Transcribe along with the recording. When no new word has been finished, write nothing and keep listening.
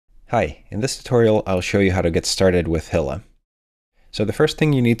Hi, in this tutorial I'll show you how to get started with Hilla. So the first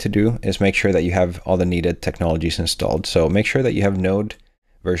thing you need to do is make sure that you have all the needed technologies installed. So make sure that you have Node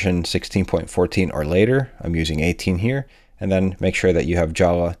version 16.14 or later. I'm using 18 here. And then make sure that you have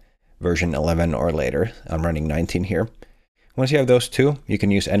Java version 11 or later. I'm running 19 here. Once you have those two, you can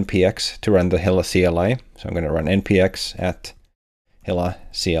use npx to run the Hilla CLI. So I'm going to run npx at Hilla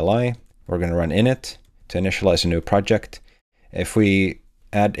CLI. We're going to run init to initialize a new project. If we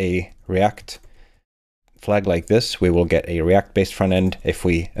add a React flag like this, we will get a React-based front end. If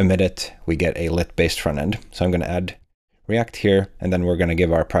we omit it, we get a lit-based front end. So I'm going to add React here, and then we're going to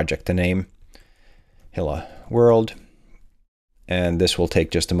give our project a name, Hilla World. And this will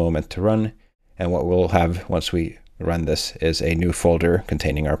take just a moment to run. And what we'll have once we run this is a new folder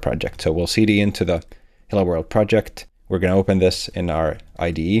containing our project. So we'll cd into the Hilla World project. We're going to open this in our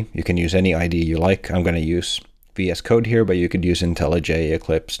IDE. You can use any IDE you like. I'm going to use VS Code here, but you could use IntelliJ,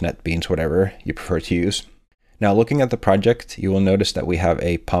 Eclipse, NetBeans, whatever you prefer to use. Now, looking at the project, you will notice that we have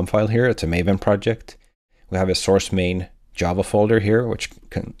a POM file here. It's a Maven project. We have a source main Java folder here, which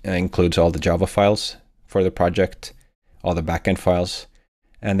includes all the Java files for the project, all the backend files.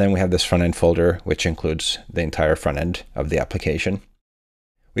 And then we have this front end folder, which includes the entire front end of the application.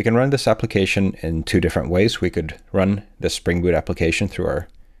 We can run this application in two different ways. We could run the Spring Boot application through our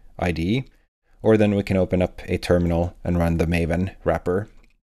IDE, or then we can open up a terminal and run the Maven wrapper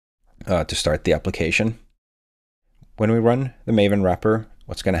to start the application. When we run the Maven wrapper,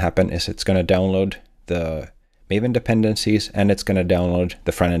 what's going to happen is it's going to download the Maven dependencies and it's going to download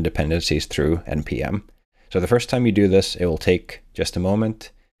the front-end dependencies through npm. So the first time you do this, it will take just a moment.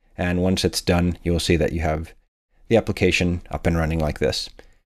 And once it's done, you will see that you have the application up and running like this.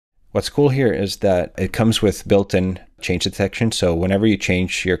 What's cool here is that it comes with built-in change detection. So whenever you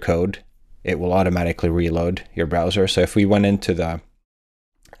change your code, it will automatically reload your browser. So if we went into the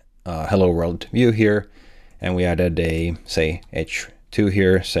Hello World view here, and we added a, say, h2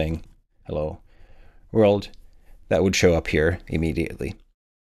 here saying Hello World, that would show up here immediately.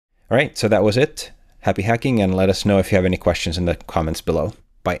 All right, so that was it. Happy hacking, and let us know if you have any questions in the comments below.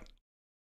 Bye.